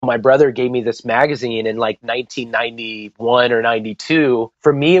my brother gave me this magazine in like 1991 or 92.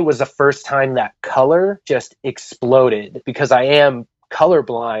 For me, it was the first time that color just exploded because I am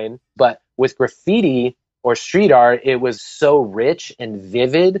colorblind. But with graffiti or street art, it was so rich and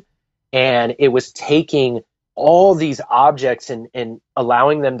vivid, and it was taking all these objects and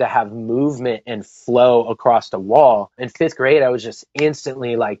allowing them to have movement and flow across the wall. In fifth grade, I was just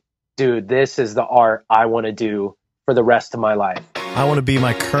instantly like, dude, this is the art I want to do for the rest of my life. I want to be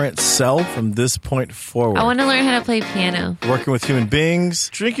my current self from this point forward. I want to learn how to play piano. Working with human beings,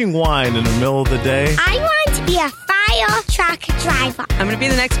 drinking wine in the middle of the day. I want to be a fire truck driver. I'm going to be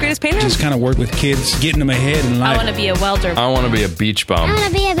the next greatest painter. Just kind of work with kids, getting them ahead in life. I want to be a welder. I want to be a beach bum. I want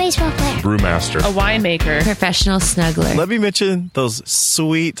to be a baseball player. Brewmaster. A winemaker. Professional snuggler. Let me mention those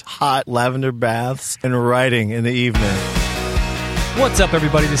sweet, hot lavender baths and writing in the evening. What's up,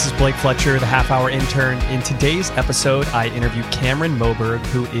 everybody? This is Blake Fletcher, the half-hour intern. In today's episode, I interview Cameron Moberg,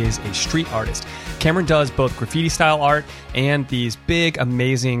 who is a street artist. Cameron does both graffiti-style art and these big,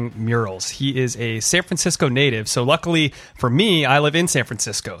 amazing murals. He is a San Francisco native, so luckily for me, I live in San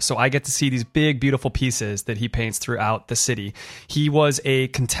Francisco, so I get to see these big, beautiful pieces that he paints throughout the city. He was a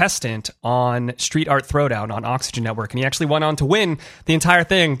contestant on Street Art Throwdown on Oxygen Network, and he actually went on to win the entire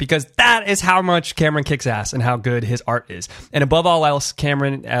thing because that is how much Cameron kicks ass and how good his art is. And above all else,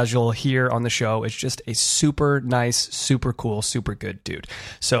 Cameron, as you'll hear on the show, is just a super nice, super cool, super good dude.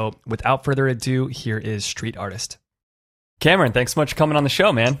 So without further ado, here is Street Artist. Cameron, thanks so much for coming on the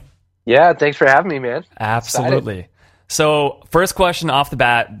show, man. Yeah, thanks for having me, man. Absolutely. Excited. So first question off the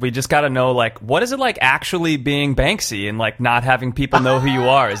bat, we just got to know, like, what is it like actually being Banksy and like not having people know who you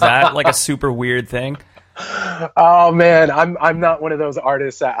are? Is that like a super weird thing? Oh man, I'm not one of those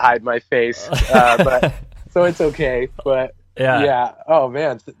artists that hide my face, but so it's okay. But yeah. Oh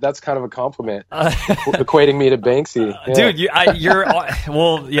man, that's kind of a compliment, equating me to Banksy. Yeah. Dude, you're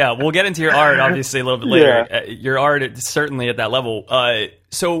well, yeah. We'll get into your art obviously a little bit later. Yeah. Your art is certainly at that level.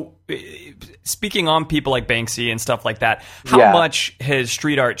 So speaking on people like Banksy and stuff like that, how much has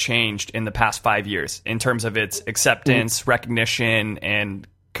street art changed in the past 5 years in terms of its acceptance, recognition, and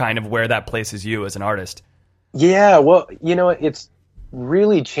kind of where that places you as an artist? Yeah, well, it's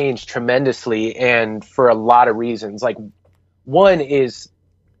really changed tremendously, and for a lot of reasons. Like, one is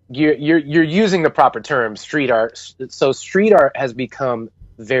you're using the proper term, street art. So street art has become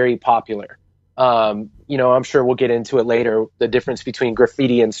very popular. I'm sure we'll get into it later, the difference between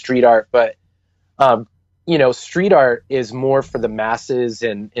graffiti and street art, but street art is more for the masses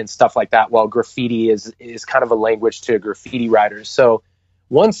and stuff like that, while graffiti is kind of a language to graffiti writers. So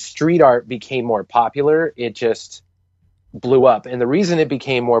once street art became more popular, it just blew up. And the reason it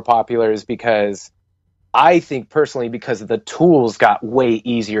became more popular is because I think personally because the tools got way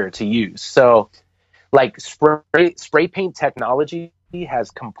easier to use. So like spray paint technology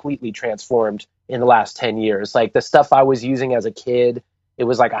has completely transformed in the last 10 years. Like the stuff I was using as a kid, it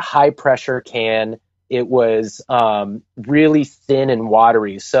was like a high pressure can. It was really thin and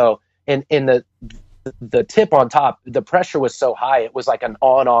watery. So in the tip on top, the pressure was so high, it was like an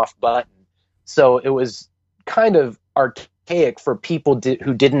on-off button. So it was kind of archaic for people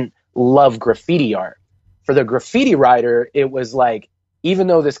who didn't love graffiti art. For the graffiti writer, it was like, even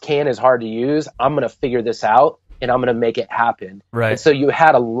though this can is hard to use, I'm going to figure this out and I'm going to make it happen. Right. And so you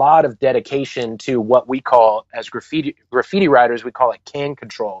had a lot of dedication to what we call, as graffiti writers, we call it can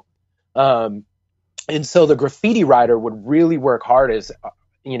control. And so the graffiti writer would really work hard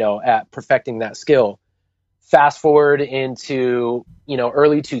at perfecting that skill. Fast forward into,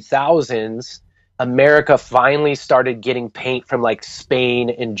 early 2000s, America finally started getting paint from like Spain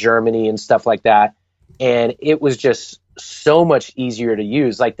and Germany and stuff like that. And it was just so much easier to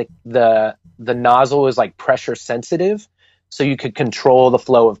use. Like the nozzle is like pressure sensitive, so you could control the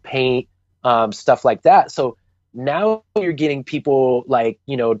flow of paint, stuff like that. So now you're getting people like,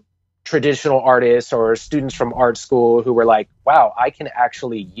 traditional artists or students from art school who were like, wow, I can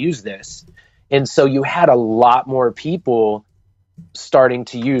actually use this. And so you had a lot more people starting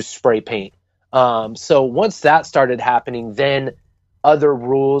to use spray paint. So once that started happening, then other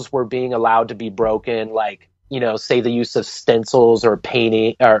rules were being allowed to be broken, like, say the use of stencils or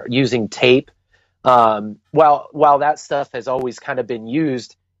painting or using tape. While that stuff has always kind of been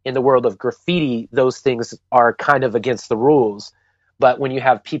used in the world of graffiti, those things are kind of against the rules. But when you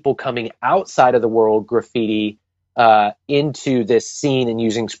have people coming outside of the world graffiti into this scene and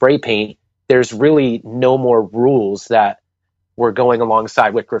using spray paint, there's really no more rules that were going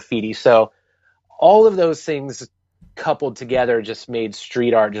alongside with graffiti. So all of those things coupled together just made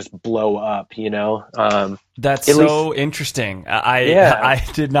street art just blow up, you know? That's At so interesting. I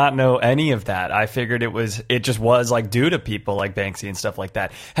did not know any of that. I figured it just was like due to people like Banksy and stuff like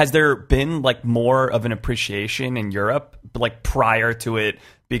that. Has there been like more of an appreciation in Europe, like prior to it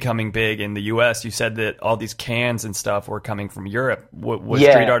becoming big in the US? You said that all these cans and stuff were coming from Europe. Was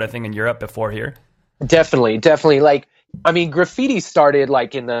street art a thing in Europe before here? Definitely. Like, I mean, graffiti started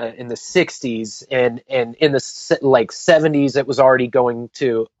like in the 60s, and in the like 70s, it was already going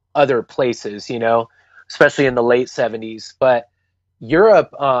to other places, you know, especially in the late 70s. But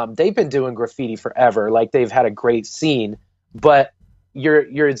Europe, they've been doing graffiti forever. Like, they've had a great scene. But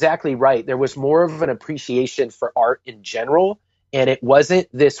you're exactly right. There was more of an appreciation for art in general, and it wasn't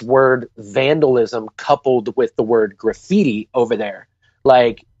this word vandalism coupled with the word graffiti over there.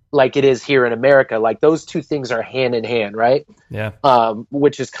 Like it is here in America. Like, those two things are hand in hand, right? Yeah.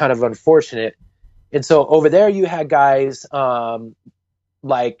 Which is kind of unfortunate. And so over there you had guys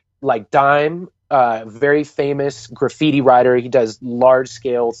like Dime, very famous graffiti writer. He does large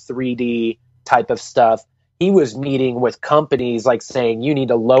scale 3D type of stuff. He was meeting with companies like saying, you need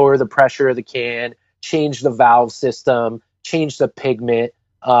to lower the pressure of the can, change the valve system, change the pigment,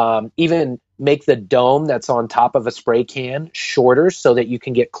 even make the dome that's on top of a spray can shorter so that you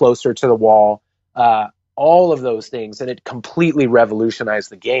can get closer to the wall, all of those things. And it completely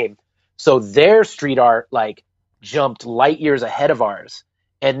revolutionized the game. So their street art like jumped light years ahead of ours.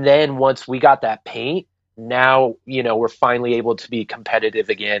 And then once we got that paint, now, you know, we're finally able to be competitive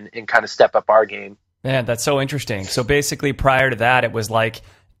again and kind of step up our game. Man, that's so interesting. So basically prior to that, it was like,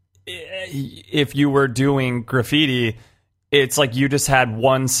 if you were doing graffiti, it's like you just had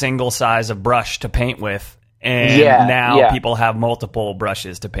one single size of brush to paint with, and now people have multiple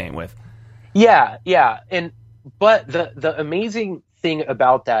brushes to paint with. Yeah. But the amazing thing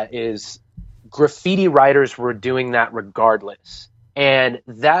about that is graffiti writers were doing that regardless. And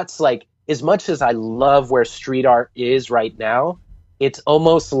that's like, as much as I love where street art is right now, it's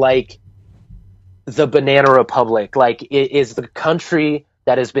almost like the Banana Republic. Like, it is the country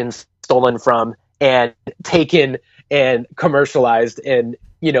that has been stolen from and taken and commercialized, and,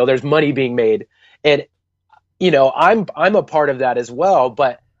 you know, there's money being made. And, you know, I'm a part of that as well,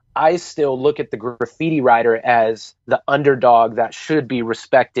 but I still look at the graffiti writer as the underdog that should be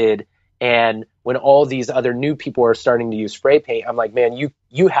respected. And when all these other new people are starting to use spray paint, I'm like, man,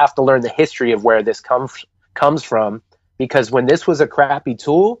 you have to learn the history of where this comes from, because when this was a crappy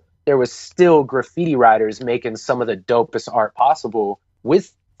tool, there was still graffiti writers making some of the dopest art possible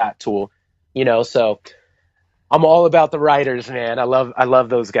with that tool, you know. So I'm all about the writers, man. I love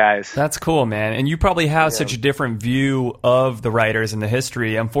those guys. That's cool, man. And you probably have such a different view of the writers and the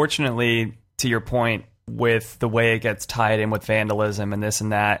history. Unfortunately, to your point, with the way it gets tied in with vandalism and this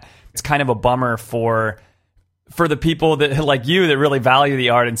and that, it's kind of a bummer for the people that, like you, that really value the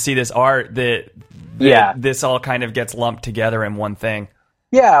art and see this art, that this all kind of gets lumped together in one thing.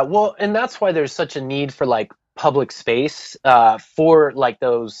 Yeah, well, and that's why there's such a need for like public space for like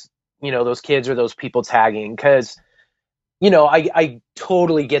those, you know, those kids or those people tagging. Because, you know, I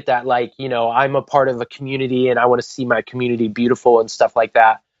totally get that. Like, you know, I'm a part of a community and I want to see my community beautiful and stuff like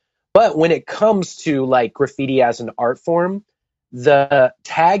that. But when it comes to like graffiti as an art form, the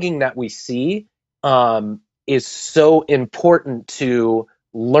tagging that we see is so important to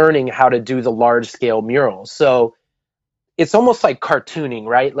learning how to do the large scale murals. So it's almost like cartooning,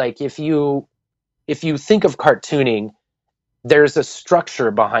 right? Like, if you think of cartooning, there's a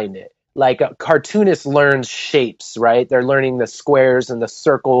structure behind it. Like, a cartoonist learns shapes, right? They're learning the squares and the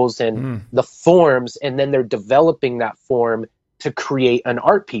circles and the forms, and then they're developing that form to create an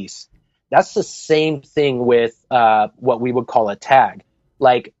art piece. That's the same thing with what we would call a tag.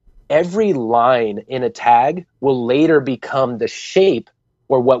 Like, every line in a tag will later become the shape,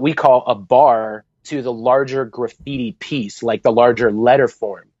 or what we call a bar, to the larger graffiti piece, like the larger letter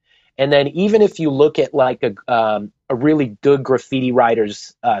form. And then even if you look at like a really good graffiti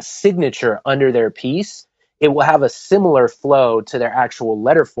writer's signature under their piece, it will have a similar flow to their actual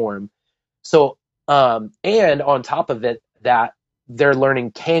letter form. So, and on top of it, that they're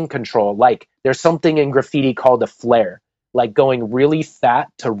learning can control. Like, there's something in graffiti called a flare, like going really fat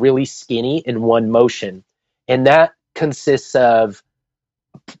to really skinny in one motion. And that consists of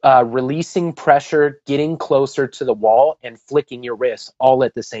releasing pressure, getting closer to the wall, and flicking your wrist all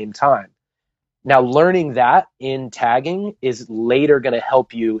at the same time. Now, learning that in tagging is later going to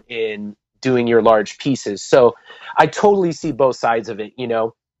help you in doing your large pieces. So I totally see both sides of it, you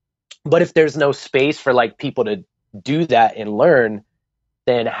know. But if there's no space for like people to do that and learn,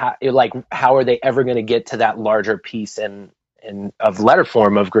 then how are they ever going to get to that larger piece and of letter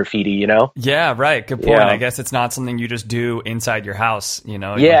form of graffiti, you know? Yeah, right. Good point. Yeah. I guess it's not something you just do inside your house, you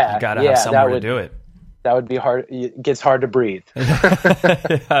know? Yeah, You got to have somewhere to do it. That would be hard. It gets hard to breathe.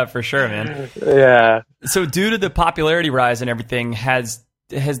 Yeah, for sure, man. Yeah. So due to the popularity rise and everything, has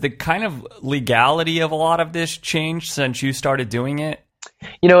the kind of legality of a lot of this changed since you started doing it?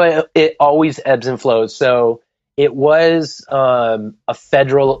 You know, it always ebbs and flows. So it was a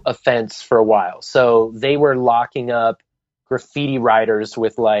federal offense for a while. So they were locking up graffiti writers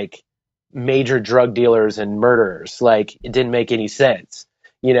with like major drug dealers and murderers. Like, it didn't make any sense,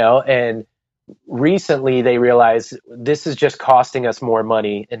 you know? And recently they realized this is just costing us more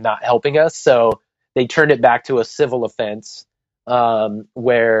money and not helping us. So they turned it back to a civil offense,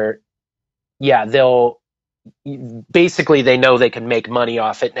 where, yeah, they know they can make money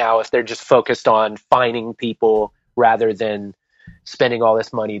off it now if they're just focused on fining people rather than spending all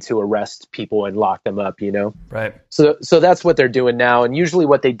this money to arrest people and lock them up, you know? Right. So that's what they're doing now. And usually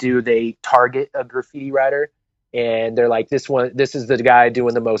what they do, they target a graffiti writer and they're like, this is the guy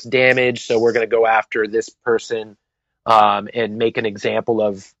doing the most damage. So we're going to go after this person, and make an example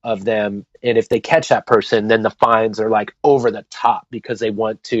of them. And if they catch that person, then the fines are like over the top because they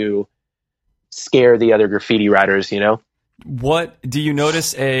want to scare the other graffiti writers, you know? What do you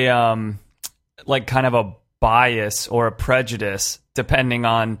notice like kind of a bias or a prejudice depending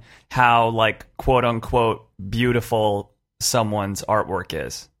on how, like, quote unquote beautiful someone's artwork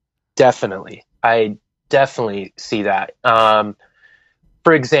is? Definitely. I definitely see that.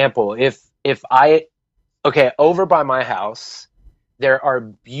 For example, over by my house, there are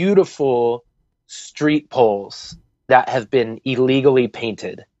beautiful street poles that have been illegally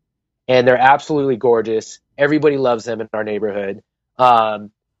painted, and they're absolutely gorgeous. Everybody loves them in our neighborhood.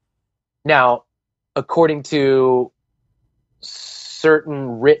 Now, according to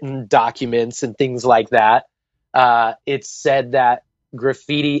certain written documents and things like that, it's said that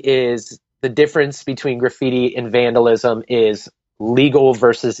the difference between graffiti and vandalism is legal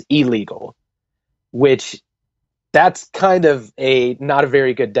versus illegal, which that's kind of not a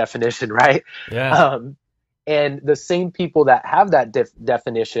very good definition, right? Yeah. And the same people that have that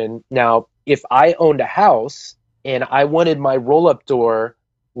definition, now, if I owned a house and I wanted my roll-up door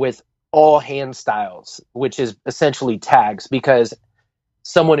with all hand styles, which is essentially tags, because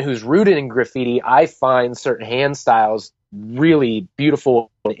someone who's rooted in graffiti, I find certain hand styles really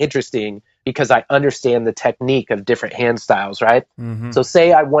beautiful and interesting because I understand the technique of different hand styles, right? Mm-hmm. So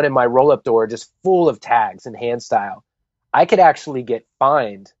say I wanted my roll-up door just full of tags and hand style, I could actually get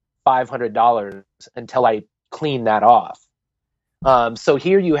fined $500 until I clean that off. So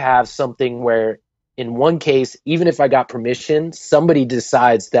here you have something where, in one case, even if I got permission, somebody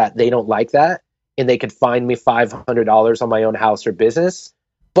decides that they don't like that and they could fine me $500 on my own house or business.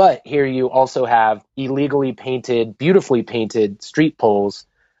 But here you also have illegally painted, beautifully painted street poles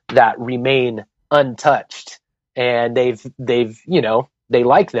that remain untouched, and they've they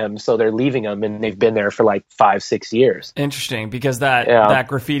like them, so they're leaving them, and they've been there for like 5-6 years. Interesting, because that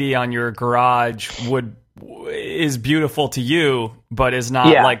graffiti on your garage is beautiful to you, but is not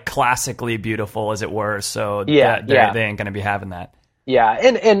like classically beautiful, as it were. So they ain't going to be having that. Yeah,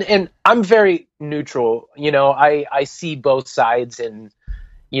 and I'm very neutral. You know, I see both sides and,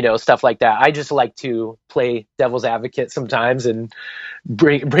 you know, stuff like that. I just like to play devil's advocate sometimes and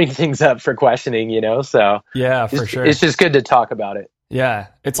bring things up for questioning, you know? So yeah, for sure. It's just good to talk about it. Yeah.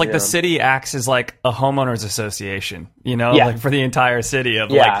 It's like the city acts as like a homeowners association, you know, like for the entire city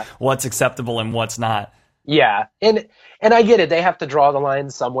of like what's acceptable and what's not. Yeah. And I get it. They have to draw the line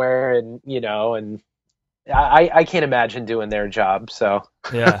somewhere, and, you know, and I can't imagine doing their job. So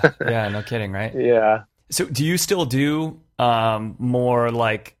yeah. No kidding. Right. Yeah. So do you still do more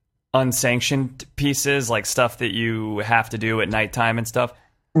like unsanctioned pieces, like stuff that you have to do at nighttime and stuff?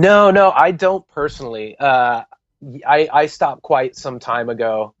 No, I don't personally. I stopped quite some time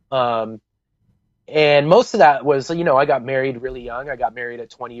ago. And most of that was, you know, I got married really young. I got married at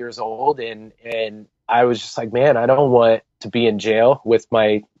 20 years old, and I was just like, man, I don't want to be in jail with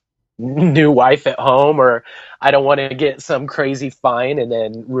my new wife at home, or I don't want to get some crazy fine and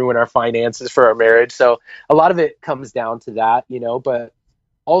then ruin our finances for our marriage. So a lot of it comes down to that, you know, but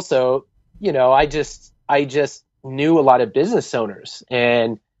also, you know, I just knew a lot of business owners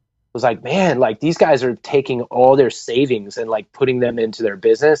and was like, man, like these guys are taking all their savings and like putting them into their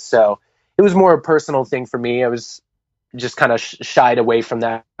business. So it was more a personal thing for me. I was just kind of shied away from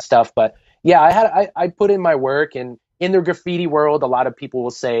that stuff. But yeah, I put in my work, and in the graffiti world, a lot of people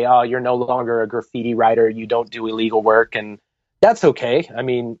will say, oh, you're no longer a graffiti writer. You don't do illegal work. And that's okay. I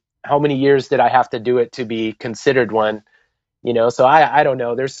mean, how many years did I have to do it to be considered one? So I don't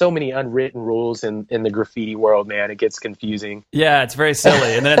know. There's so many unwritten rules in the graffiti world, man. It gets confusing. Yeah, it's very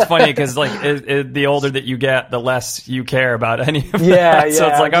silly. And then it's funny because like the older that you get, the less you care about any of that. So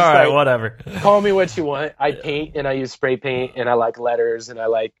it's like, all right, whatever. Call me what you want. I paint and I use spray paint and I like letters and I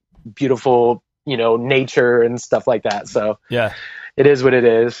like beautiful, nature and stuff like that. So yeah, it is what it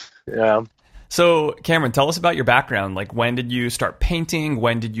is. Yeah. So Cameron, tell us about your background. Like, when did you start painting?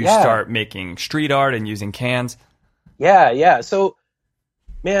 When did you start making street art and using cans? Yeah. So,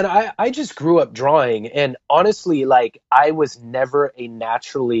 man, I just grew up drawing, and honestly, like, I was never a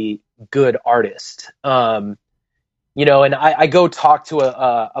naturally good artist. And I go talk to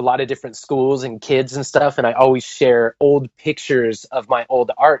a lot of different schools and kids and stuff, and I always share old pictures of my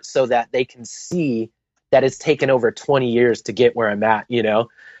old art so that they can see that it's taken over 20 years to get where I'm at,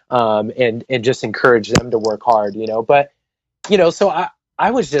 and just encourage them to work hard, But, so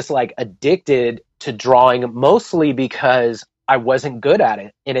I was just like addicted to drawing, mostly because I wasn't good at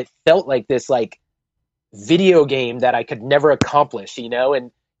it. And it felt like this like video game that I could never accomplish,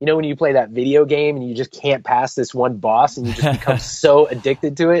 And, when you play that video game and you just can't pass this one boss and you just become so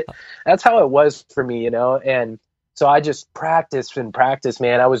addicted to it, that's how it was for me, And so I just practiced,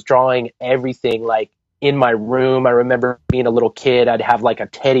 man. I was drawing everything like in my room. I remember being a little kid, I'd have like a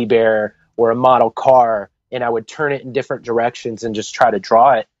teddy bear or a model car, and I would turn it in different directions and just try to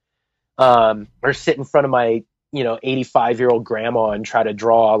draw it. Or sit in front of my, 85-year-old grandma and try to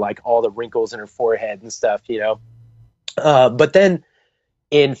draw like all the wrinkles in her forehead and stuff, But then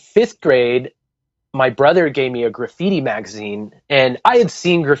in 5th grade, my brother gave me a graffiti magazine, and I had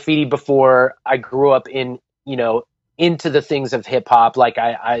seen graffiti before. I grew up into the things of hip hop. Like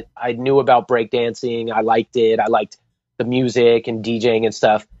I knew about breakdancing. I liked it. I liked the music and DJing and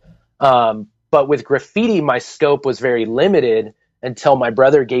stuff. But with graffiti, my scope was very limited until my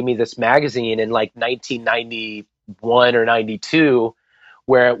brother gave me this magazine in like 1991 or 92,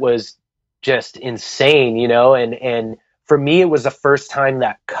 where it was just insane, and for me, it was the first time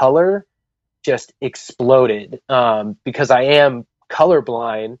that color just exploded, because I am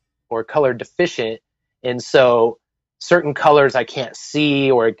colorblind or color deficient. And so certain colors I can't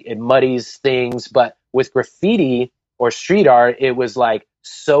see, or it muddies things. But with graffiti or street art, it was like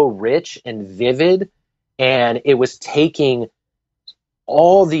so rich and vivid, and it was taking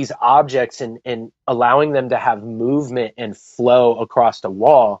all these objects and allowing them to have movement and flow across the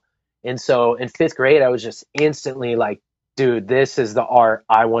wall. And so in 5th grade, I was just instantly like, dude, this is the art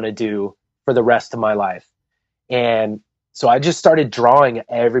I want to do for the rest of my life. And so I just started drawing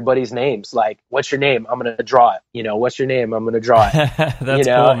everybody's names. Like, what's your name? I'm going to draw it. What's your name? I'm going to draw it. That's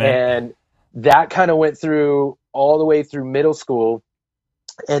cool, man. And that kind of went through all the way through middle school.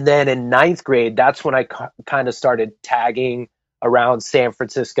 And then in 9th grade, that's when I kind of started tagging around San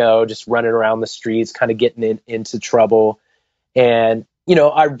Francisco, just running around the streets, kind of getting into trouble. And,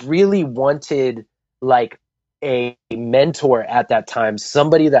 I really wanted like a mentor at that time,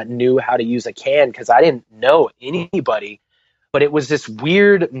 somebody that knew how to use a can, because I didn't know anybody. But it was this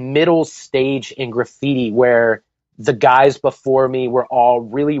weird middle stage in graffiti where the guys before me were all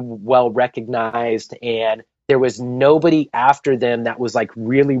really well recognized, and there was nobody after them that was like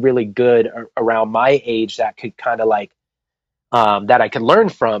really, really good around my age that could kind of like, that I could learn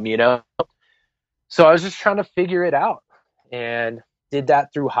from, So I was just trying to figure it out, and did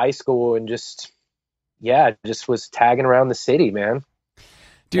that through high school, and just was tagging around the city, man.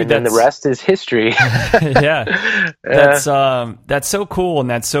 Dude, and then the rest is history. Yeah. That's so cool, and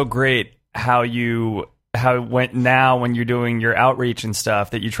that's so great how it went now when you're doing your outreach and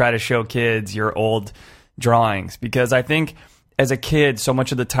stuff, that you try to show kids your old drawings. Because I think as a kid, so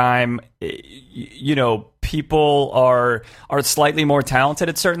much of the time, people are slightly more talented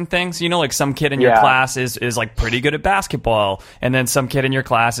at certain things. Like some kid in your class is like pretty good at basketball, and then some kid in your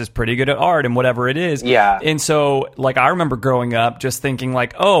class is pretty good at art and whatever it is. Yeah. And so like I remember growing up just thinking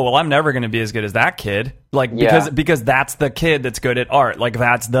like, oh, well, I'm never going to be as good as that kid. Like because that's the kid that's good at art. Like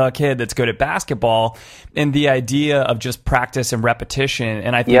that's the kid that's good at basketball. And the idea of just practice and repetition,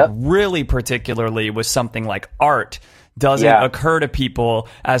 and I think really particularly with something like art, doesn't occur to people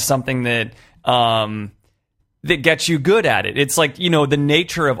as something that that gets you good at it. It's like, the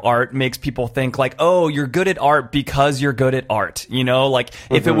nature of art makes people think like, oh, you're good at art because you're good at art. Like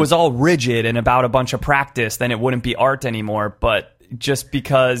if it was all rigid and about a bunch of practice, then it wouldn't be art anymore. But just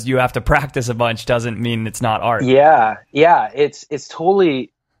because you have to practice a bunch doesn't mean it's not art. Yeah. It's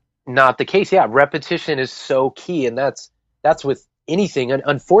totally not the case. Yeah. Repetition is so key. And that's with anything. And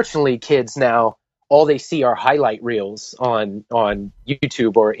unfortunately, kids now, all they see are highlight reels on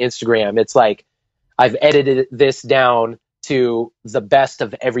YouTube or Instagram. It's like, I've edited this down to the best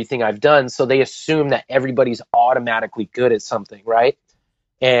of everything I've done. So they assume that everybody's automatically good at something, right?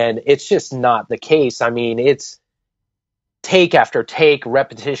 And it's just not the case. I mean, it's take after take,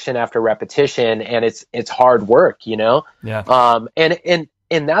 repetition after repetition, and it's hard work, you know? Yeah.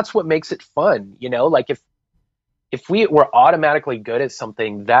 And that's what makes it fun, you know? Like if we were automatically good at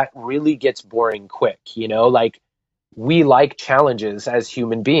something, that really gets boring quick, you know? Like we like challenges as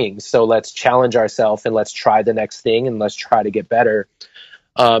human beings. So let's challenge ourselves and let's try the next thing and let's try to get better.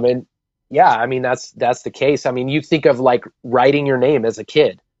 And yeah, I mean, that's the case. I mean, you think of like writing your name as a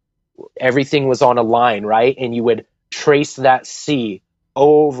kid. Everything was on a line, right? And you would trace that C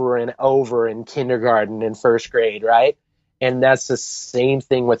over and over in kindergarten and first grade, right? And that's the same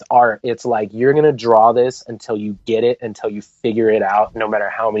thing with art. It's like you're going to draw this until you get it, until you figure it out, no matter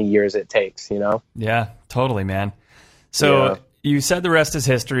how many years it takes, you know? Yeah, totally, man. So Yeah. you said the rest is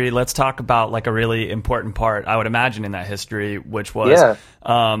history. Let's talk about like a really important part, I would imagine, in that history, which was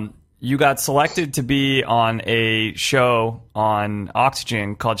you got selected to be on a show on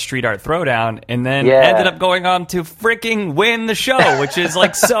Oxygen called Street Art Throwdown, and then ended up going on to freaking win the show, which is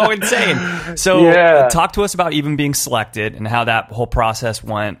like so insane. So talk to us about even being selected and how that whole process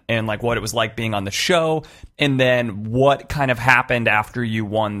went, and like what it was like being on the show, and then what kind of happened after you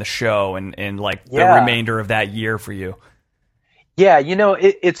won the show and like the remainder of that year for you. Yeah, you know,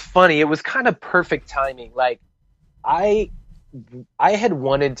 it's funny. It was kind of perfect timing. Like I had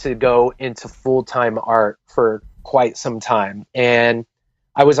wanted to go into full-time art for quite some time, and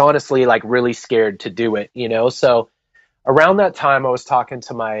I was honestly like really scared to do it, you know? So around that time I was talking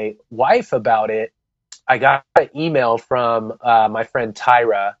to my wife about it. I got an email from my friend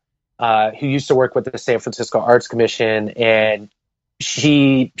Tyra, who used to work with the San Francisco Arts Commission, and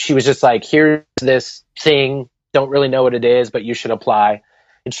she was just like, here's this thing, don't really know what it is, but you should apply.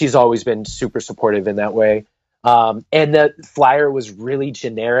 And she's always been super supportive in that way. And the flyer was really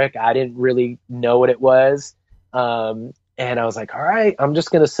generic. I didn't really know what it was. And I was like, all right, I'm just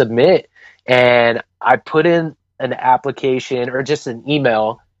going to submit. And I put in an application or just an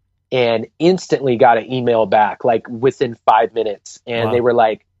email and instantly got an email back, like within 5 minutes. And they were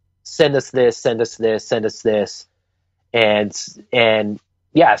like, send us this, send us this, send us this. And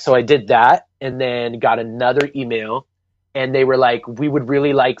yeah, so I did that and then got another email. And they were like, we would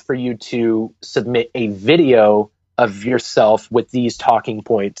really like for you to submit a video of yourself with these talking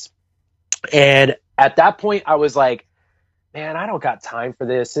points. And at that point, I was like, man, I don't got time for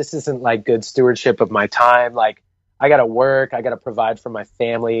this. This isn't like good stewardship of my time. Like, I got to work. I got to provide for my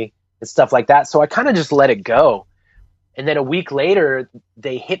family and stuff like that. So I kind of just let it go. And then a week later,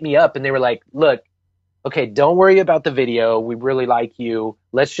 they hit me up and they were like, look, okay, don't worry about the video. We really like you.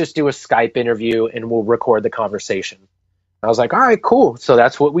 Let's just do a Skype interview and we'll record the conversation. I was like, all right, cool. So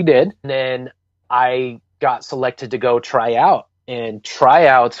that's what we did. And then I got selected to go try out. And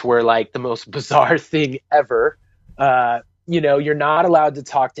tryouts were like the most bizarre thing ever. You know, you're not allowed to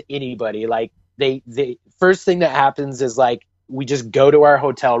talk to anybody. Like they first thing that happens is like we just go to our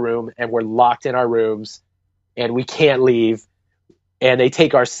hotel room and we're locked in our rooms and we can't leave. And they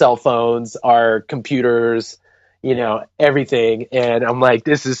take our cell phones, our computers, you know, everything. And I'm like,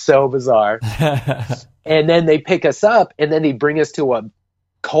 this is so bizarre. And then they pick us up and then they bring us to a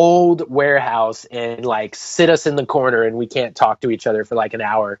cold warehouse and like sit us in the corner and we can't talk to each other for like an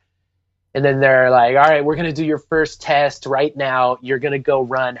hour. And then they're like, all right, we're going to do your first test right now. You're going to go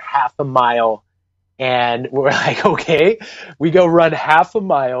run half a mile. And we're like, okay, we go run half a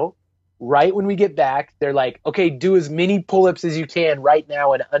mile. Right when we get back, they're like, okay, do as many pull-ups as you can right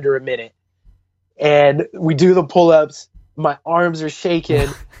now in under a minute. And we do the pull-ups. My arms are shaking.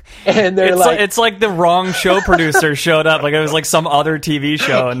 And they're it's like the wrong show producer showed up. Like it was like some other TV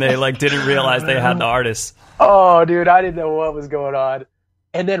show and they like didn't realize they had the artists. Oh, dude, I didn't know what was going on.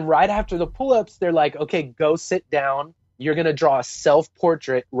 And then right after the pull-ups, they're like, okay, go sit down. You're going to draw a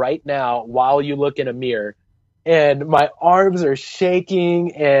self-portrait right now while you look in a mirror. And my arms are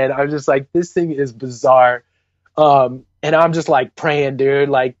shaking and I'm just like, this thing is bizarre. And I'm just like praying, dude,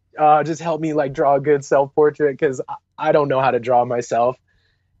 like, just help me like draw a good self-portrait because I don't know how to draw myself.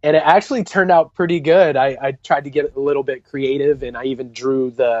 And it actually turned out pretty good. I tried to get a little bit creative and I even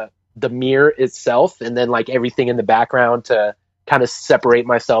drew the mirror itself and then like everything in the background to kind of separate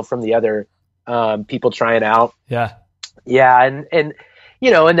myself from the other people trying out. Yeah. Yeah. And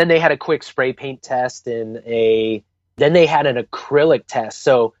you know, and then they had a quick spray paint test and then they had an acrylic test.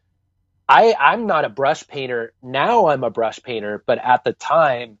 So I'm not a brush painter. Now I'm a brush painter, but at the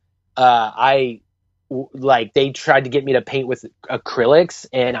time, they tried to get me to paint with acrylics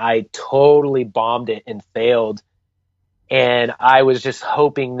and I totally bombed it and failed. And I was just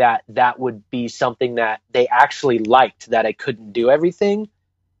hoping that that would be something that they actually liked, that I couldn't do everything,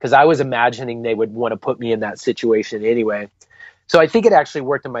 because I was imagining they would want to put me in that situation anyway. So I think it actually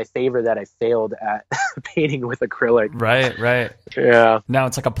worked in my favor that I failed at painting with acrylic. Right. Yeah. Now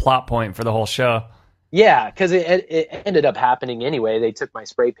it's like a plot point for the whole show. Yeah, because it ended up happening anyway. They took my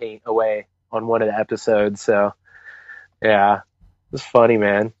spray paint away on one of the episodes. So, yeah, it was funny,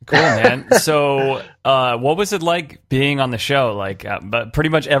 man. Cool, man. So what was it like being on the show? Like, but pretty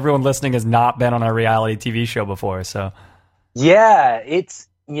much everyone listening has not been on a reality TV show before. So, yeah,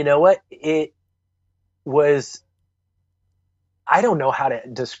 you know what? It was... I don't know how to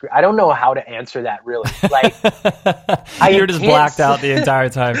describe. I don't know how to answer that really. Like, you're just blacked out the entire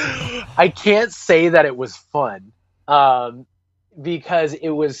time. I can't say that it was fun because it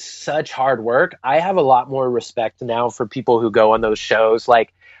was such hard work. I have a lot more respect now for people who go on those shows.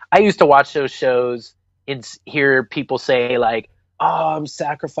 Like, I used to watch those shows and hear people say like, "Oh, I'm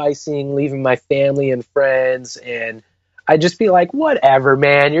sacrificing, leaving my family and friends," and I'd just be like, "Whatever,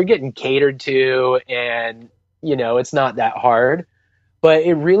 man. You're getting catered to, and." You know, it's not that hard, but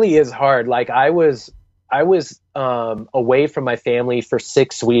it really is hard. Like I was away from my family for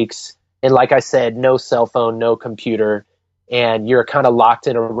 6 weeks. And like I said, no cell phone, no computer, and you're kind of locked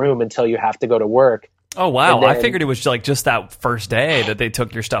in a room until you have to go to work. Oh, wow. Then, I figured it was like just that first day that they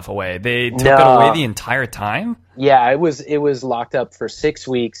took your stuff away. They took No. it away the entire time? Yeah, it was locked up for 6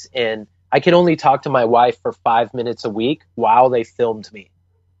 weeks, and I could only talk to my wife for 5 minutes a week while they filmed me.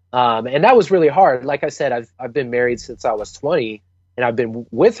 And that was really hard. Like I said, I've been married since I was 20, and I've been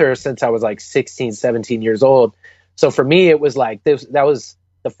with her since I was like 16, 17 years old. So for me, it was like that was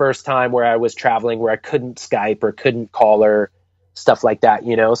the first time where I was traveling where I couldn't Skype or couldn't call her, stuff like that,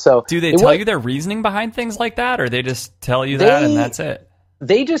 you know? So do they tell you their reasoning behind things like that, or they just tell you that and that's it?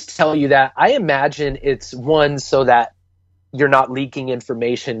 They just tell you that. I imagine it's one, so that you're not leaking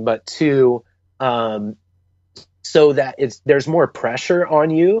information, but two, so that there's more pressure on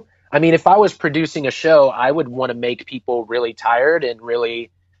you. I mean, if I was producing a show, I would want to make people really tired and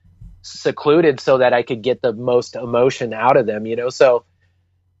really secluded so that I could get the most emotion out of them, you know? So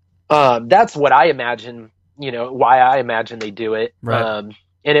that's what I imagine, you know, why I imagine they do it. Right.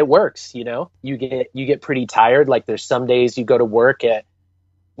 And it works, you know? You get pretty tired. Like there's some days you go to work at,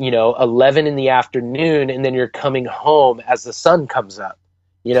 11 in the afternoon, and then you're coming home as the sun comes up,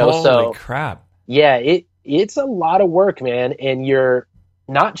 Holy crap. Yeah, it's a lot of work, man. And you're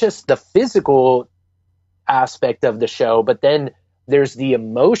not just the physical aspect of the show, but then there's the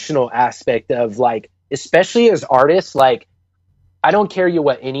emotional aspect of, like, especially as artists, like, I don't care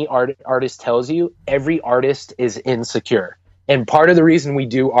what any artist tells you, every artist is insecure. And part of the reason we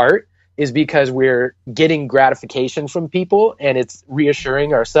do art is because we're getting gratification from people, and it's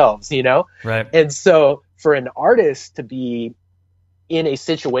reassuring ourselves, Right. And so for an artist to be in a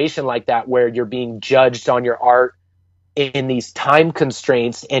situation like that, where you're being judged on your art in these time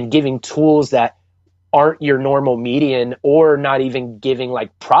constraints and giving tools that aren't your normal median, or not even giving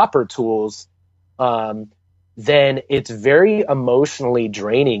like proper tools, then it's very emotionally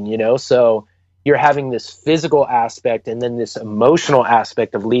draining, So you're having this physical aspect and then this emotional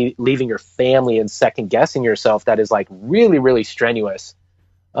aspect of leaving your family and second guessing yourself that is like really, really strenuous.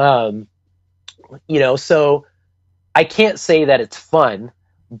 So I can't say that it's fun,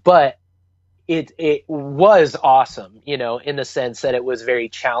 but it was awesome, in the sense that it was very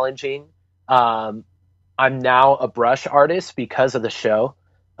challenging. I'm now a brush artist because of the show.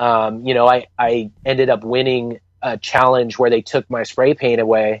 I ended up winning a challenge where they took my spray paint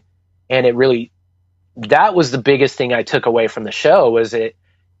away, and that was the biggest thing I took away from the show. Was it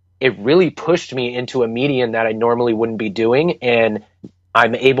really pushed me into a medium that I normally wouldn't be doing, and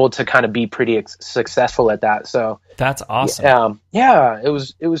I'm able to kind of be pretty successful at that. So that's awesome. Yeah, it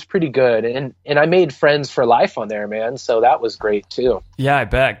was pretty good. And I made friends for life on there, man. So that was great too. Yeah, I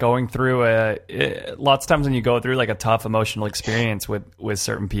bet going through lots of times when you go through like a tough emotional experience with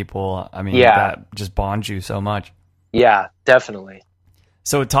certain people, I mean, that just bonds you so much. Yeah, definitely.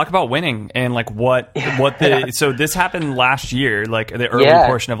 So talk about winning and like so this happened last year, like the early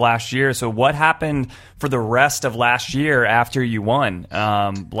portion of last year. So what happened for the rest of last year after you won?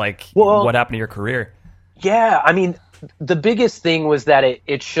 What happened to your career? Yeah, I mean, the biggest thing was that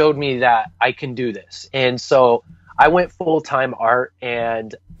it showed me that I can do this. And so I went full-time art,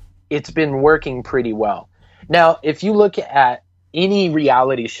 and it's been working pretty well. Now, if you look at any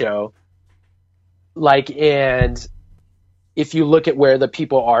reality show, and if you look at where the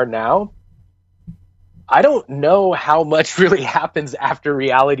people are now, I don't know how much really happens after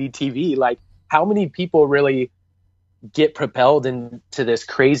reality TV. Like, how many people really get propelled into this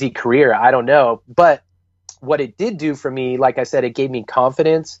crazy career? I don't know. But what it did do for me, like I said, it gave me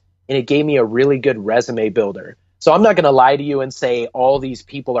confidence and it gave me a really good resume builder. So I'm not going to lie to you and say all these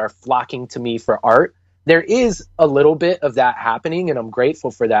people are flocking to me for art. There is a little bit of that happening, and I'm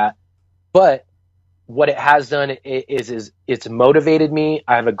grateful for that. But what it has done is it's motivated me.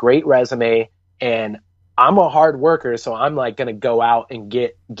 I have a great resume, and I'm a hard worker, so I'm like going to go out and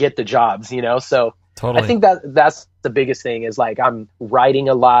get the jobs, you know? So Totally. I think that's the biggest thing is like I'm writing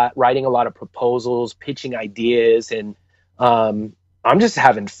a lot of proposals, pitching ideas, and I'm just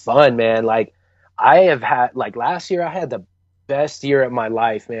having fun, man. Like I have had, like last year I had the best year of my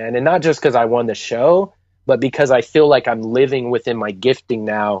life, man. And not just because I won the show, but because I feel like I'm living within my gifting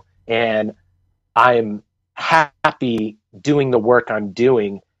now, and I'm happy doing the work I'm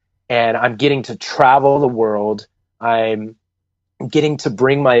doing, and I'm getting to travel the world. I'm getting to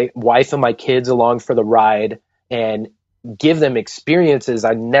bring my wife and my kids along for the ride and give them experiences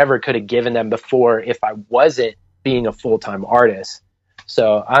I never could have given them before if I wasn't being a full-time artist.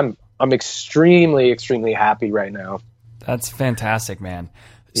 So I'm extremely, extremely happy right now. That's fantastic, man.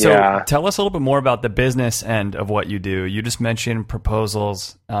 So tell us a little bit more about the business end of what you do. You just mentioned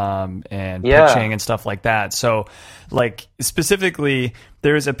proposals and pitching and stuff like that. So like specifically,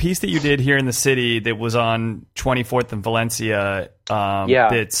 there's a piece that you did here in the city that was on 24th and Valencia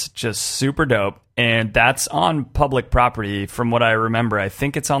that's just super dope. And that's on public property from what I remember. I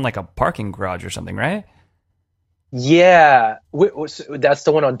think it's on like a parking garage or something, right? Yeah. That's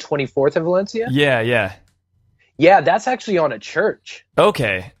the one on 24th and Valencia? Yeah. Yeah, that's actually on a church.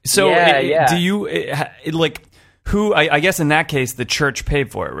 Okay. So do you, like, who, I guess in that case, the church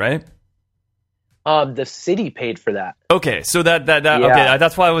paid for it, right? The city paid for that. Okay. So that okay,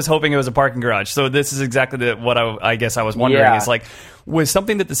 that's why I was hoping it was a parking garage. So this is exactly what I guess I was wondering. Is like, with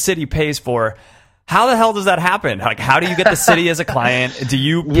something that the city pays for, how the hell does that happen? Like, how do you get the city as a client? Do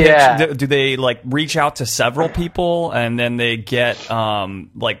you pitch, do they like reach out to several people and then they get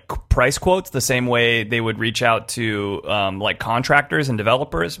like price quotes the same way they would reach out to like contractors and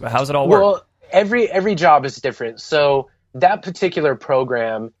developers? How's it all work? Well, every job is different. So that particular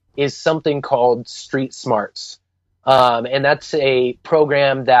program is something called Street Smarts. And that's a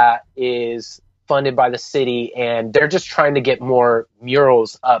program that is funded by the city, and they're just trying to get more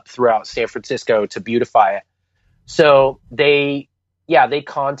murals up throughout San Francisco to beautify it. So they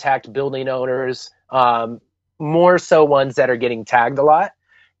contact building owners, more so ones that are getting tagged a lot,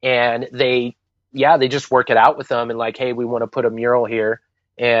 and they just work it out with them and like, hey, we want to put a mural here,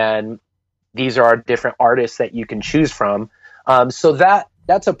 and these are our different artists that you can choose from. So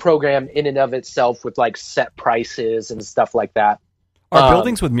that's a program in and of itself with like set prices and stuff like that. Are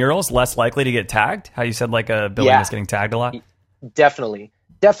buildings with murals less likely to get tagged? How you said like a building that's getting tagged a lot? Definitely.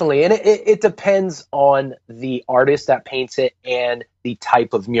 And it depends on the artist that paints it and the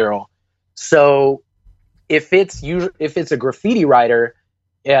type of mural. So if it's a graffiti writer,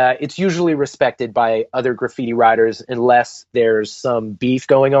 it's usually respected by other graffiti writers unless there's some beef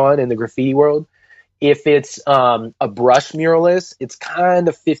going on in the graffiti world. If it's a brush muralist, it's kind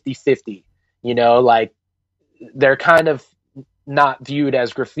of 50-50. You know, like they're kind of not viewed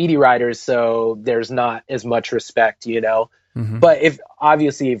as graffiti writers, so there's not as much respect, you know. Mm-hmm. But if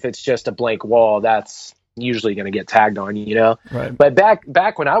it's just a blank wall, that's usually going to get tagged on, you know. Right. But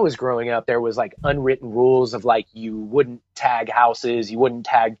back when I was growing up, there was like unwritten rules of like you wouldn't tag houses, you wouldn't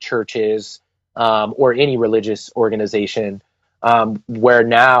tag churches, or any religious organization. Where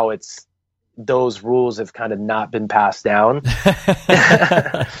now those rules have kind of not been passed down.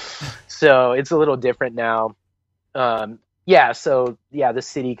 So it's a little different now. The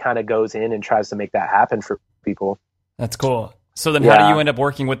city kind of goes in and tries to make that happen for people. That's cool. So then how do you end up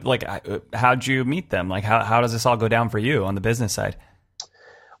working with, like, how'd you meet them? Like, how does this all go down for you on the business side?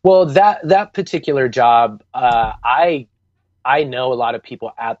 Well, that particular job, I know a lot of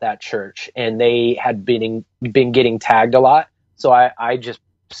people at that church, and they had been getting tagged a lot. So I just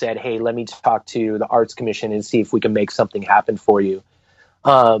said, hey, let me talk to the Arts Commission and see if we can make something happen for you.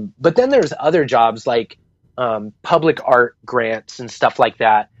 But then there's other jobs like public art grants and stuff like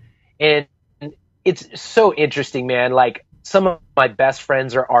that. And it's so interesting, man. Like some of my best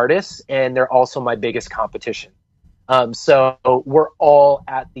friends are artists, and they're also my biggest competition. So we're all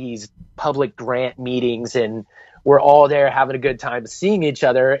at these public grant meetings, and we're all there having a good time seeing each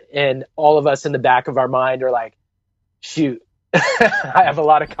other. And all of us in the back of our mind are like, shoot, I have a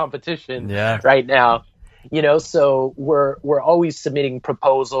lot of competition right now. You know, so we're always submitting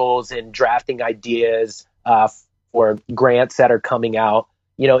proposals and drafting ideas for grants that are coming out.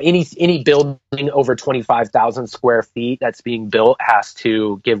 You know, any building over 25,000 square feet that's being built has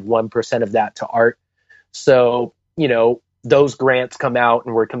to give 1% of that to art. So, you know, those grants come out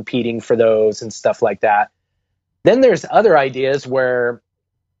and we're competing for those and stuff like that. Then there's other ideas where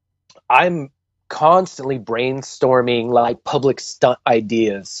I'm constantly brainstorming like public stunt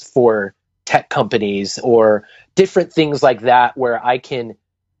ideas for tech companies or different things like that, where I can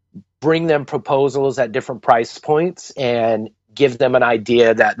bring them proposals at different price points and give them an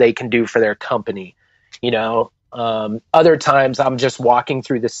idea that they can do for their company. Other times I'm just walking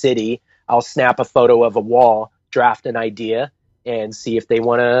through the city. I'll snap a photo of a wall, draft an idea, and see if they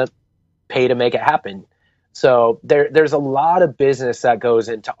want to pay to make it happen. So there's a lot of business that goes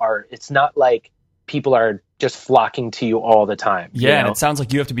into art. It's not like people are just flocking to you all the time. Yeah, and it sounds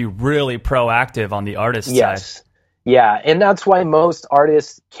like you have to be really proactive on the artist side. Yes. Yeah, and that's why most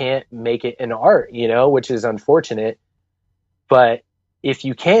artists can't make it in art, which is unfortunate. But if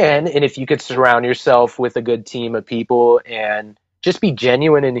you can, and if you could surround yourself with a good team of people and just be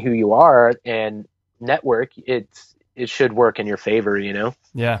genuine in who you are and network, it should work in your favor,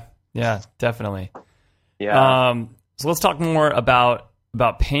 Yeah, definitely. Yeah. So let's talk more about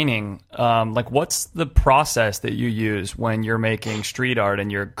painting. What's the process that you use when you're making street art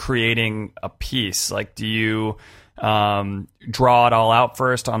and you're creating a piece? Like, do you draw it all out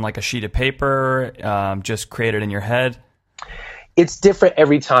first on like a sheet of paper, just create it in your head? It's different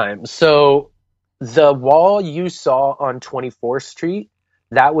every time. So the wall you saw on 24th Street,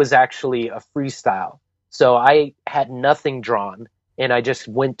 that was actually a freestyle. So I had nothing drawn and I just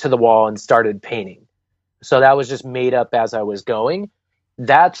went to the wall and started painting. So that was just made up as I was going.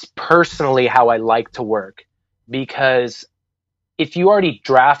 That's personally how I like to work, because if you already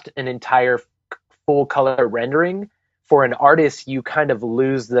draft an entire full color rendering, for an artist, you kind of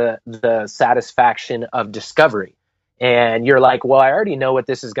lose the satisfaction of discovery. And you're like, well, I already know what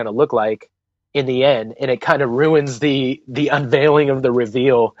this is going to look like in the end. And it kind of ruins the unveiling of the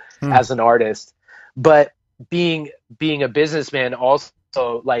reveal as an artist. But being a businessman also,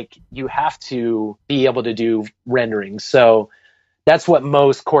 like, you have to be able to do renderings. So that's what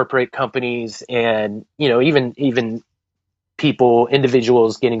most corporate companies and, even people,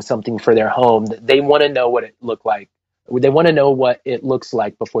 individuals getting something for their home, they want to know what it looked like. They want to know what it looks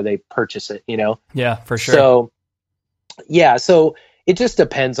like before they purchase it, Yeah, for sure. So it just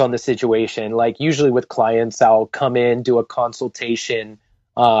depends on the situation. Like, usually with clients, I'll come in, do a consultation,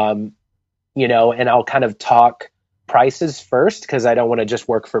 and I'll kind of talk prices first, because I don't want to just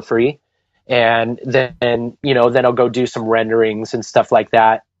work for free. And then I'll go do some renderings and stuff like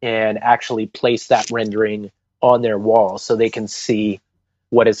that and actually place that rendering on their wall so they can see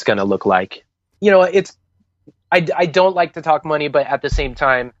what it's going to look like. I don't like to talk money, but at the same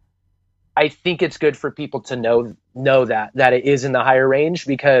time, I think it's good for people to know that it is in the higher range,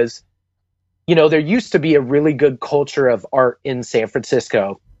 because, there used to be a really good culture of art in San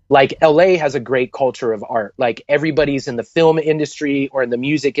Francisco. Like, LA has a great culture of art. Like, everybody's in the film industry or in the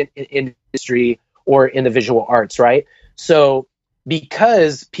music industry or in the visual arts, right? So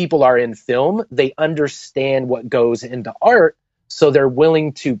because people are in film, they understand what goes into art, so they're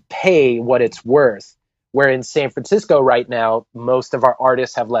willing to pay what it's worth. Where in San Francisco right now, most of our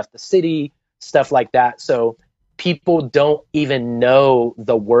artists have left the city, stuff like that. So people don't even know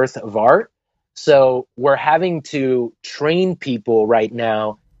the worth of art. So we're having to train people right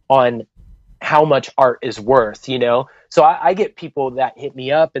now on how much art is worth, So I get people that hit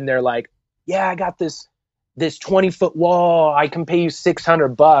me up and they're like, yeah, I got this 20-foot wall. I can pay you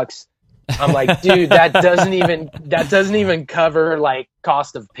 $600. I'm like, dude, that doesn't even cover like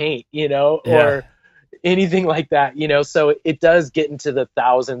cost of paint, or anything like that, so it does get into the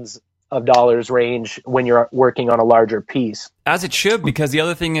thousands of dollars range when you're working on a larger piece. As it should, because the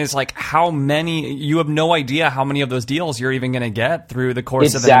other thing is, like, you have no idea how many of those deals you're even going to get through the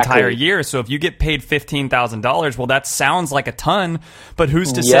course of an entire year. So if you get paid $15,000, well, that sounds like a ton, but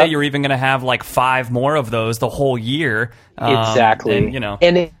who's to say you're even going to have like 5 more of those the whole year? Exactly.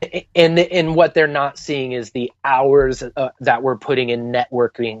 And what they're not seeing is the hours that we're putting in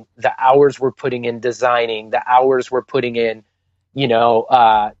networking, the hours we're putting in designing, the hours we're putting in,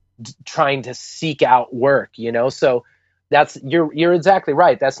 trying to seek out work, so you're exactly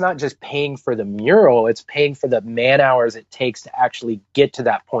right. That's not just paying for the mural, it's paying for the man hours it takes to actually get to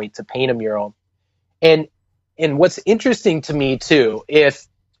that point to paint a mural. And what's interesting to me too, if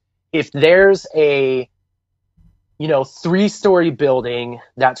there's a 3-story building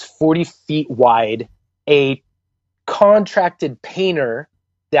that's 40 feet wide, a contracted painter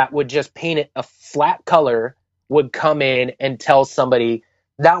that would just paint it a flat color would come in and tell somebody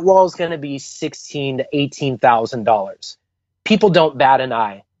that wall is going to be $16,000 to $18,000. People don't bat an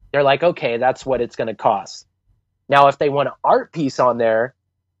eye. They're like, okay, that's what it's going to cost. Now, if they want an art piece on there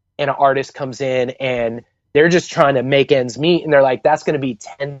and an artist comes in and they're just trying to make ends meet and they're like, that's going to be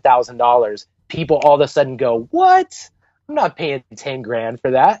 $10,000. people all of a sudden go, what? I'm not paying 10 grand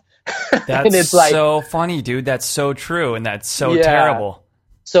for that. That's and it's like, so funny, dude. That's so true. And that's so Yeah. terrible.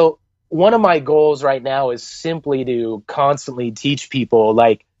 So one of my goals right now is simply to constantly teach people,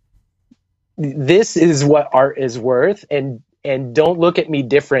 like, this is what art is worth, and don't look at me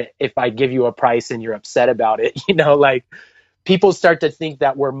different if I give you a price and you're upset about it. Like, people start to think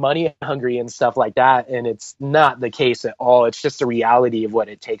that we're money hungry and stuff like that, and it's not the case at all. It's just a reality of what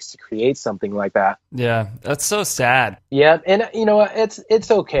it takes to create something like that. Yeah, that's so sad. Yeah, and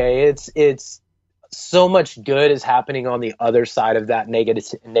it's okay. It's so much good is happening on the other side of that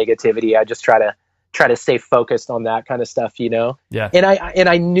negativity. I just try to stay focused on that kind of stuff, Yeah. And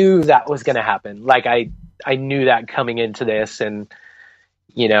I knew that was going to happen. Like, I knew that coming into this, and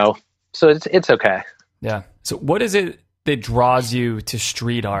so it's okay. Yeah. So what is it that draws you to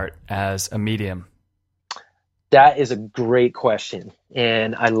street art as a medium? That is a great question,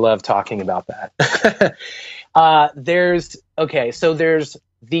 and I love talking about that. There's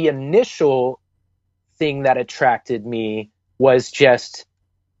the initial thing that attracted me was just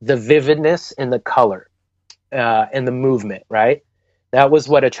the vividness and the color and the movement, right? That was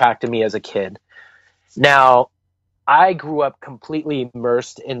what attracted me as a kid. Now, I grew up completely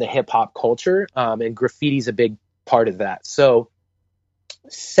immersed in the hip hop culture, and graffiti's a big part of that. So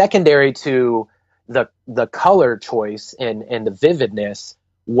secondary to the color choice and the vividness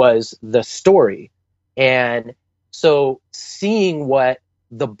was the story. And so seeing what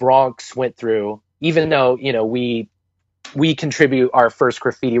the Bronx went through, even though, we contribute our first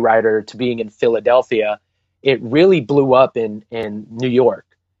graffiti writer to being in Philadelphia, it really blew up in New York.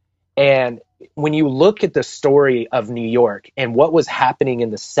 And when you look at the story of New York and what was happening in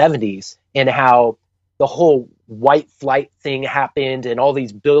the 70s and how the whole white flight thing happened and all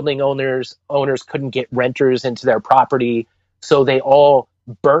these building owners couldn't get renters into their property, so they all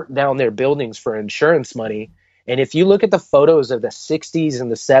burnt down their buildings for insurance money. And if you look at the photos of the 60s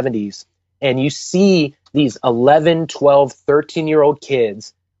and the 70s, and you see these 11, 12, 13-year-old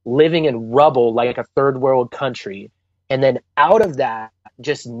kids living in rubble like a third world country, and then out of that,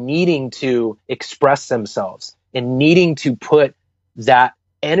 just needing to express themselves and needing to put that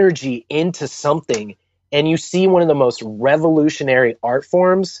energy into something. And you see one of the most revolutionary art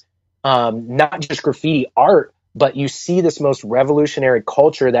forms, not just graffiti art, but you see this most revolutionary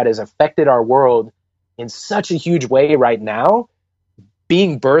culture that has affected our world in such a huge way right now,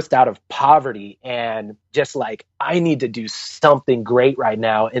 being birthed out of poverty and just like, I need to do something great right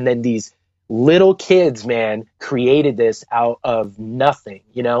now. And then these little kids, man, created this out of nothing,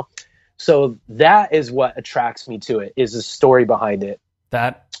 So that is what attracts me to it, is the story behind it.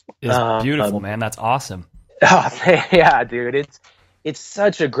 That is beautiful, man. That's awesome. Oh, yeah, dude. It's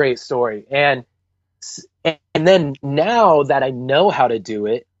such a great story. And then now that I know how to do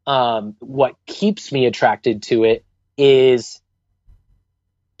it, what keeps me attracted to it is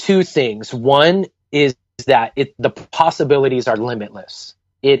two things. One is that the possibilities are limitless.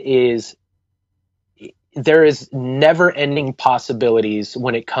 There is never-ending possibilities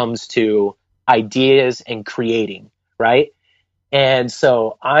when it comes to ideas and creating, right? And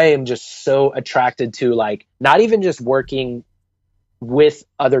so I am just so attracted to, like, not even just working with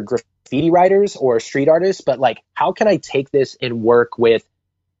other graffiti writers or street artists, but like, how can I take this and work with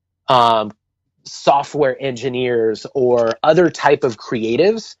software engineers or other type of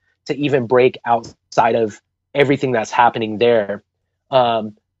creatives to even break outside of everything that's happening there.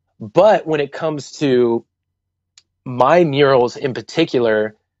 But when it comes to my murals in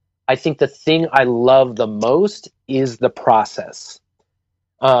particular, I think the thing I love the most is the process.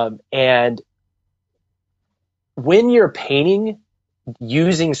 And when you're painting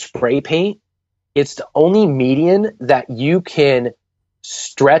using spray paint, it's the only medium that you can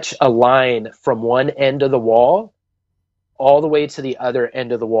stretch a line from one end of the wall all the way to the other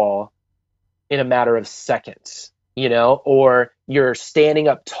end of the wall in a matter of seconds, or you're standing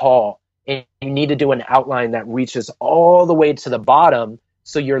up tall and you need to do an outline that reaches all the way to the bottom.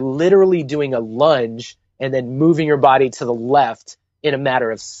 So you're literally doing a lunge and then moving your body to the left in a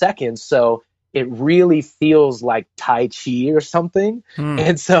matter of seconds. So it really feels like Tai Chi or something.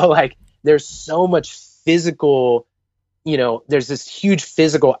 And so, like, there's so much physical, there's this huge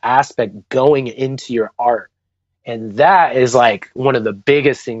physical aspect going into your art. And that is like one of the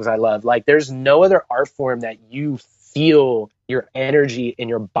biggest things I love. Like, there's no other art form that you feel your energy in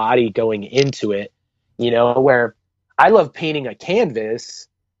your body going into it, where I love painting a canvas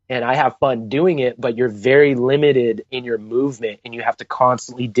and I have fun doing it, but you're very limited in your movement and you have to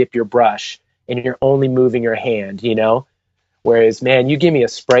constantly dip your brush and you're only moving your hand, Whereas, man, you give me a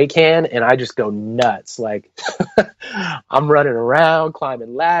spray can and I just go nuts. Like I'm running around,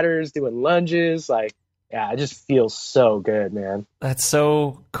 climbing ladders, doing lunges. Like, yeah, I just feel so good, man. That's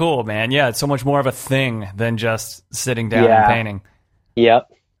so cool, man. Yeah, it's so much more of a thing than just sitting down and painting.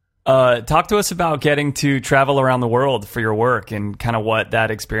 Yep. Talk to us about getting to travel around the world for your work and kind of what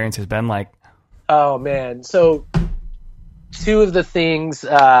that experience has been like. Oh, man. So two of the things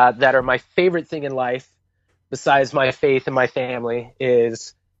that are my favorite thing in life, besides my faith and my family,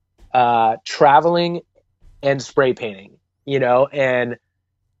 is traveling and spray painting, and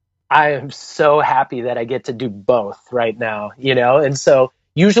I am so happy that I get to do both right now, and so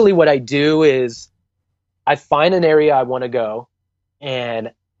usually what I do is I find an area I want to go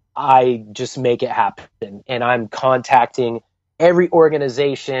and I just make it happen, and I'm contacting every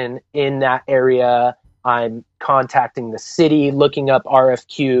organization in that area. I'm contacting the city, looking up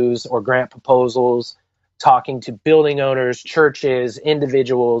RFQs or grant proposals, talking to building owners, churches,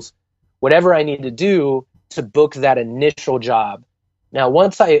 individuals, whatever I need to do to book that initial job. Now,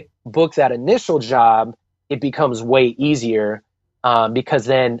 once I book that initial job, it becomes way easier because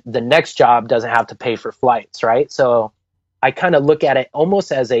then the next job doesn't have to pay for flights, right? So I kind of look at it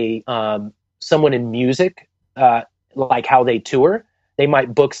almost as a someone in music, like how they tour. They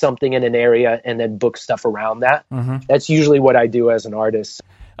might book something in an area and then book stuff around that. Mm-hmm. That's usually what I do as an artist.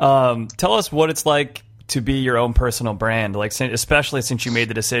 Tell us what it's like to be your own personal brand, like especially since you made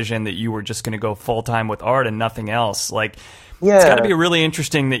the decision that you were just going to go full time with art and nothing else. Like, it's got to be really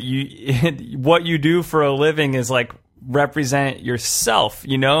interesting that what you do for a living is like represent yourself,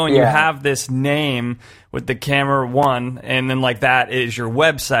 and you have this name with the Camera One, and then like that is your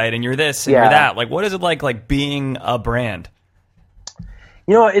website, and you're this and you're that. Like, what is it like being a brand?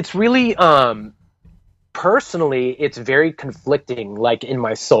 It's really personally, it's very conflicting, like in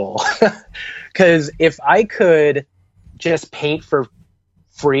my soul, because if I could just paint for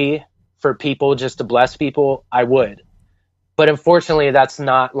free for people, just to bless people, I would. But unfortunately, that's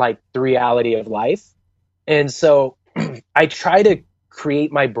not like the reality of life. And so I try to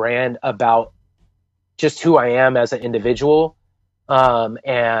create my brand about just who I am as an individual.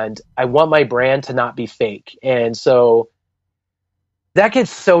 And I want my brand to not be fake. And so that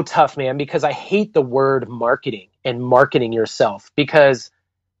gets so tough, man, because I hate the word marketing and marketing yourself, because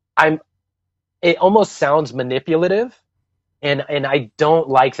it almost sounds manipulative. And I don't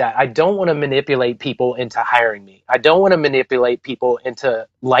like that. I don't want to manipulate people into hiring me. I don't want to manipulate people into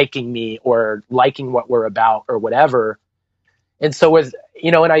liking me or liking what we're about or whatever. And so and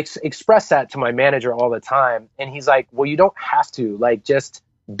I express that to my manager all the time. And he's like, well, you don't have to, like, just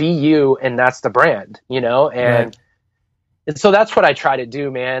be you. And that's the brand, and, right. And so that's what I try to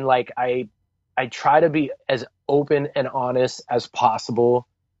do, man. Like I try to be as open and honest as possible,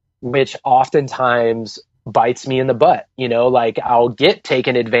 which oftentimes bites me in the butt, like I'll get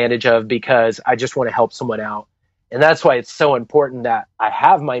taken advantage of because I just want to help someone out. And that's why it's so important that I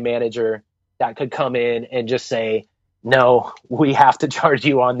have my manager that could come in and just say, no, we have to charge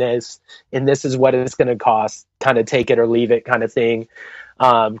you on this, and this is what it's going to cost, kind of take it or leave it kind of thing.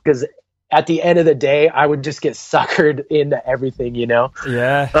 Because at the end of the day, I would just get suckered into everything,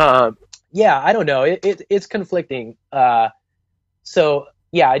 Yeah. I don't know. It's conflicting. So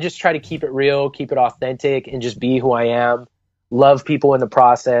yeah, I just try to keep it real, keep it authentic, and just be who I am, love people in the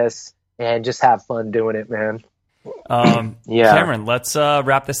process, and just have fun doing it, man. Cameron, let's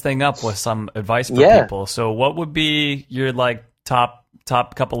wrap this thing up with some advice for people. So what would be your like top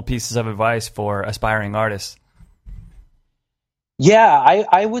couple of pieces of advice for aspiring artists? Yeah,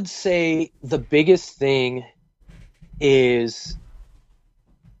 I would say the biggest thing is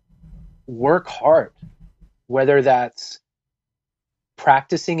work hard, whether that's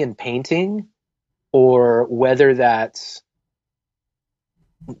practicing and painting or whether that's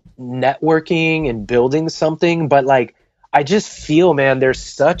networking and building something. But like, I just feel, man,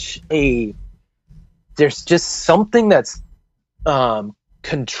 there's just something that's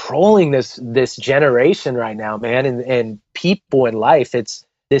controlling this generation right now, man, and people in life. It's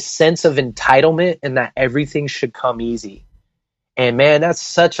this sense of entitlement and that everything should come easy. And man, that's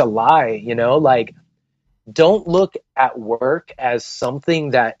such a lie, like, don't look at work as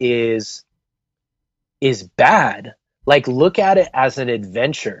something that is bad. Like, look at it as an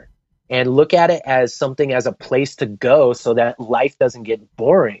adventure, and look at it as something, as a place to go so that life doesn't get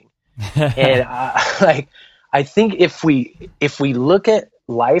boring. And I think if we look at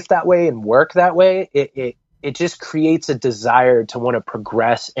life that way and work that way, it just creates a desire to want to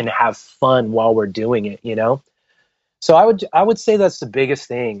progress and have fun while we're doing it, So I would say that's the biggest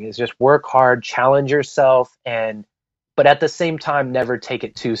thing, is just work hard, challenge yourself, but at the same time, never take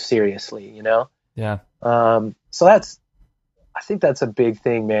it too seriously, Yeah. So I think that's a big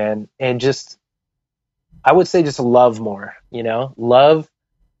thing, man. And just, I would say just love more, love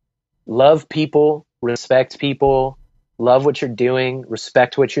people, respect people, love what you're doing,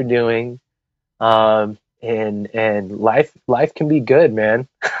 respect what you're doing. And life can be good, man.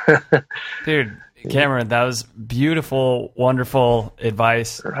 Dude, Cameron, that was beautiful, wonderful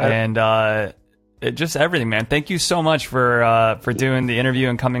advice. Right. And, just everything, man. Thank you so much for doing the interview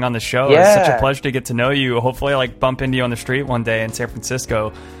and coming on the show. Yeah. It's such a pleasure to get to know you. Hopefully I bump into you on the street one day in San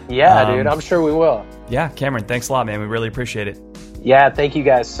Francisco. Yeah, dude, I'm sure we will. Yeah, Cameron, thanks a lot, man. We really appreciate it. Yeah, thank you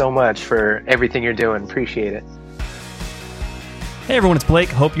guys so much for everything you're doing. Appreciate it. Hey everyone, it's Blake.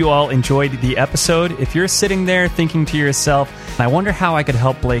 Hope you all enjoyed the episode. If you're sitting there thinking to yourself, I wonder how I could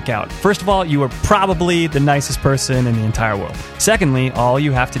help Blake out. First of all, you are probably the nicest person in the entire world. Secondly, all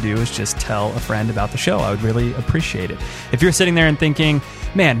you have to do is just tell a friend about the show. I would really appreciate it. If you're sitting there and thinking,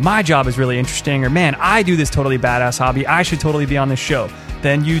 man, my job is really interesting, or man, I do this totally badass hobby, I should totally be on this show,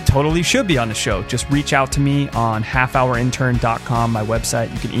 then you totally should be on the show. Just reach out to me on halfhourintern.com, my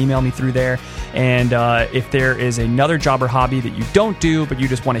website. You can email me through there. And if there is another job or hobby that you don't do, but you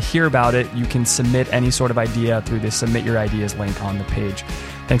just want to hear about it, you can submit any sort of idea through the Submit Your Ideas link on the page.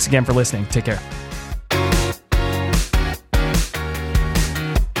 Thanks again for listening. Take care.